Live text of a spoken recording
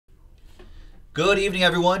Good evening,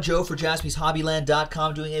 everyone. Joe for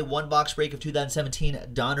JaspysHobbyland.com doing a one-box break of 2017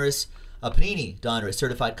 Donruss, Panini Donruss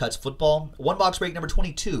Certified Cuts Football. One-box break number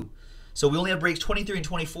 22. So we only have breaks 23 and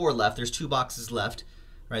 24 left. There's 2 boxes left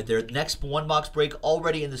right there. Next one-box break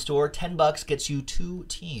already in the store. $10 gets you 2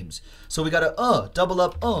 teams. So we got to double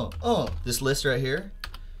up this list right here.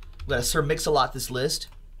 We got to Sir Mix-a-Lot this list.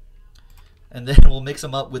 And then we'll mix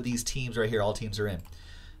them up with these teams right here. All teams are in.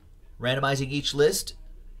 Randomizing each list.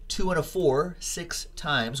 2 and a 4, 6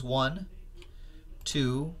 times. 1,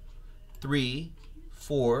 2, 3,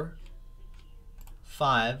 4,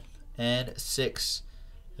 5, and 6.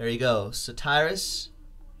 There you go. Satyrus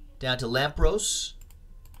down to Lampros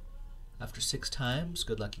after 6 times.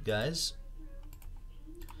 Good luck, you guys.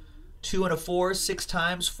 2 and a 4, 6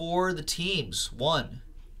 times for the teams. 1,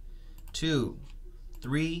 2,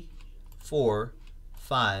 3, 4,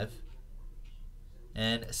 5,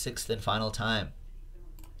 and 6th and final time.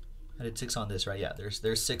 I did 6 on this, right? Yeah,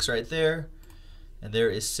 there's 6 right there, and there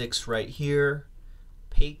is 6 right here.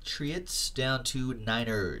 Patriots down to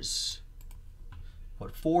Niners.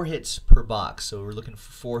 What, 4 hits per box, so we're looking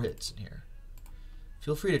for 4 hits in here.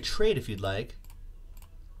 Feel free to trade if you'd like.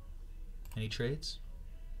 Any trades?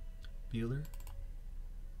 Bueller.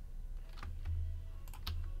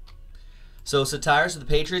 So Satyrus with the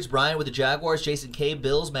Patriots, Brian with the Jaguars, Jason K,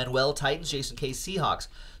 Bills, Manuel, Titans, Jason K, Seahawks,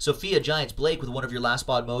 Sophia, Giants, Blake with one of your last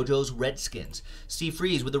spot mojos, Redskins, Steve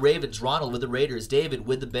Freeze with the Ravens, Ronald with the Raiders, David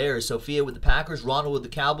with the Bears, Sophia with the Packers, Ronald with the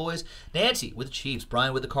Cowboys, Nancy with the Chiefs,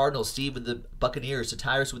 Brian with the Cardinals, Steve with the Buccaneers,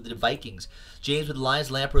 Satyrus with the Vikings, James with the Lions,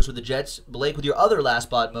 Lampros with the Jets, Blake with your other last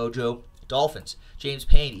spot mojo, Dolphins, James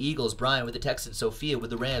Payne, Eagles, Brian with the Texans, Sophia with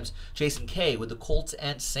the Rams, Jason K with the Colts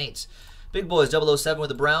and Saints. Big Boys 007 with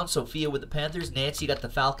the Browns, Sophia with the Panthers, Nancy got the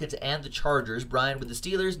Falcons and the Chargers, Brian with the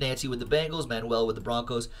Steelers, Nancy with the Bengals, Manuel with the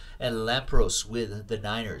Broncos, and Lampros with the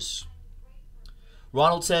Niners.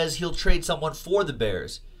 Ronald says he'll trade someone for the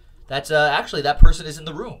Bears. That's actually, that person is in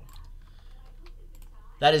the room.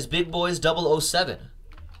 That is Big Boys 007.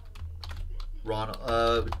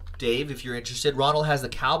 Ronald, Dave, if you're interested, Ronald has the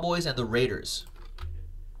Cowboys and the Raiders.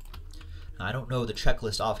 I don't know the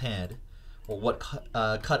checklist offhand, or what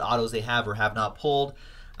cut autos they have or have not pulled.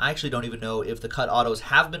 I actually don't even know if the cut autos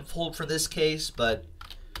have been pulled for this case, but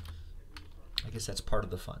I guess that's part of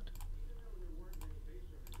the fun.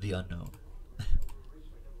 The unknown.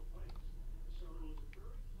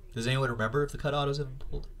 Does anyone remember if the cut autos have been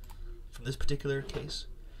pulled from this particular case?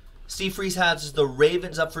 Steve Freeze has the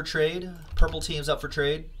Ravens up for trade. Purple team's up for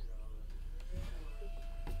trade.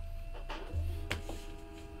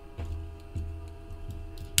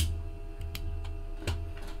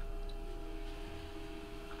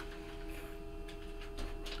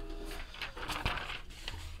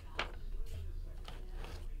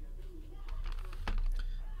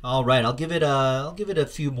 All right, I'll give it a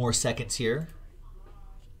few more seconds here.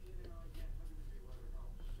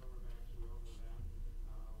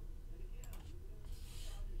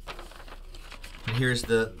 And here's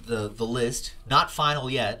the list. Not final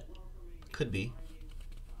yet. Could be.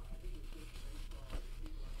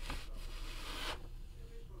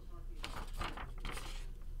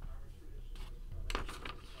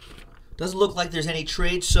 Doesn't look like there's any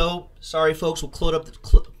trades, so sorry folks, we'll close up the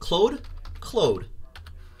Clode.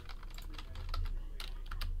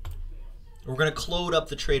 We're going to close up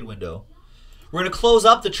the trade window. We're going to close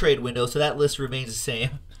up the trade window so that list remains the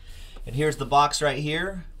same. And here's the box right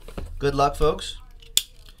here. Good luck, folks.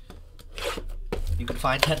 You can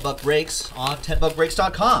find 10-buck breaks on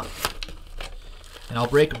 10buckbreaks.com. And I'll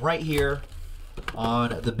break them right here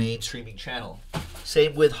on the main streaming channel.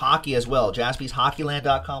 Same with hockey as well.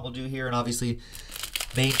 JaspysHockeyland.com will do here. And obviously,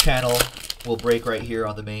 main channel will break right here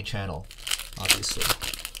on the main channel. Obviously.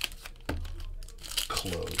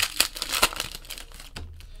 Close.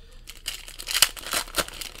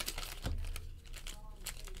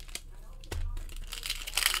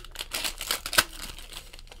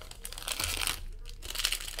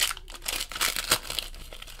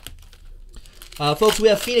 Folks, we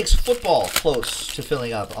have Phoenix football close to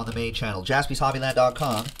filling up on the main channel,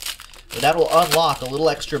 JaspysHobbyland.com. But that will unlock a little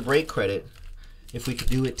extra break credit if we can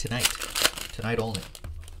do it tonight. Tonight only.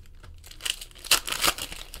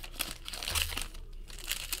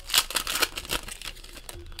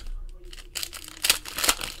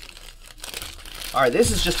 All right,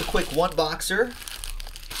 this is just a quick one-boxer.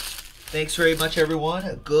 Thanks very much,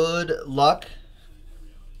 everyone. Good luck.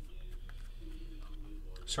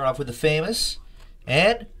 Start off with the famous.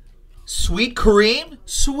 And Sweet Kareem.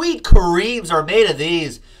 Sweet Kareems are made of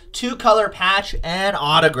these. 2-color patch and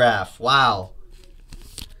autograph. Wow.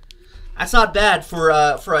 That's not bad for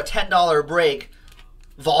a $10 break.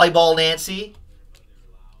 Volleyball Nancy,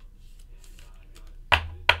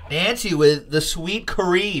 Nancy with the sweet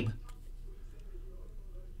Kareem.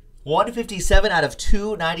 157 out of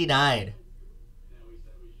 299.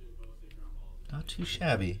 Not too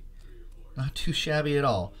shabby. Not too shabby at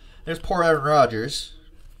all. There's poor Aaron Rodgers.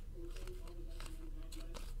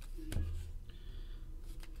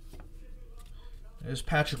 There's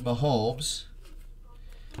Patrick Mahomes.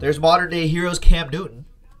 There's modern day heroes Cam Newton.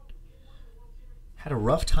 Had a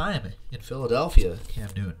rough time in Philadelphia, Cam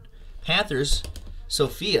Newton. Panthers,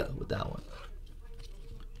 Sophia with that one.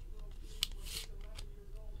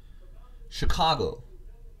 Chicago.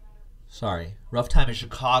 Sorry, rough time in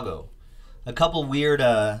Chicago. A couple weird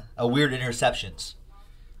interceptions,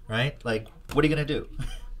 right? Like, what are you gonna do?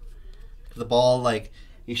 The ball, like,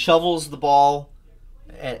 he shovels the ball,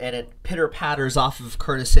 and it pitter patters off of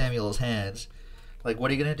Curtis Samuel's hands. Like, what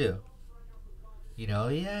are you gonna do? You know,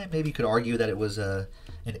 yeah, maybe you could argue that it was an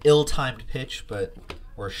ill-timed pitch,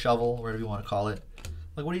 or a shovel, whatever you want to call it.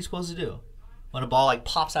 Like, what are you supposed to do when a ball like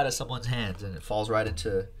pops out of someone's hands and it falls right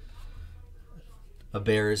into a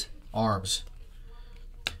Bear's arms?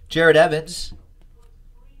 Jared Evans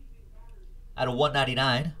out of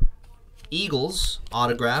 199. Eagles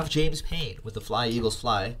autograph. James Payne with the Fly Eagles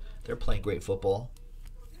Fly. They're playing great football.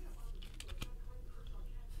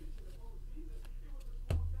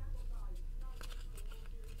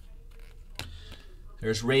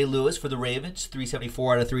 There's Ray Lewis for the Ravens.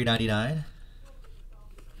 374 out of 399.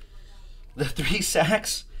 The 3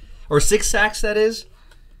 sacks, or 6 sacks, that is.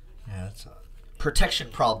 Yeah, that's protection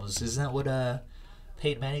problems. Isn't that what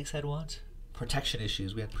Peyton Manning said once? Protection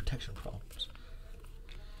issues. We had protection problems.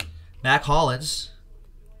 Mac Hollins,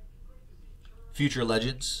 future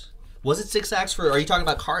legends. Was it 6 sacks for? Are you talking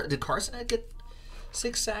about did Carson get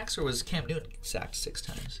 6 sacks, or was Cam Newton sacked 6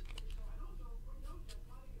 times?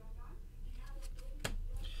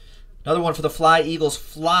 Another one for the Fly Eagles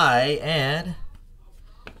Fly, and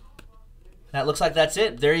that looks like that's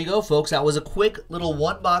it. There you go, folks. That was a quick little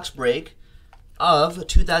one-box break of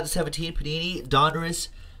 2017 Panini Donruss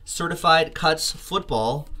Certified Cuts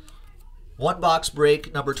Football. One-box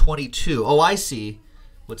break number 22. Oh, I see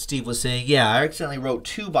what Steve was saying. Yeah, I accidentally wrote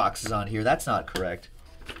 2 boxes on here. That's not correct.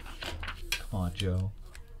 Come on, Joe.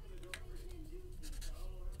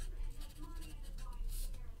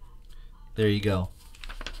 There you go.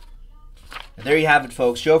 And there you have it,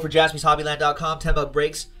 folks. Joe for JaspysHobbyland.com. $10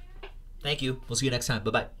 breaks. Thank you. We'll see you next time.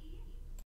 Bye-bye.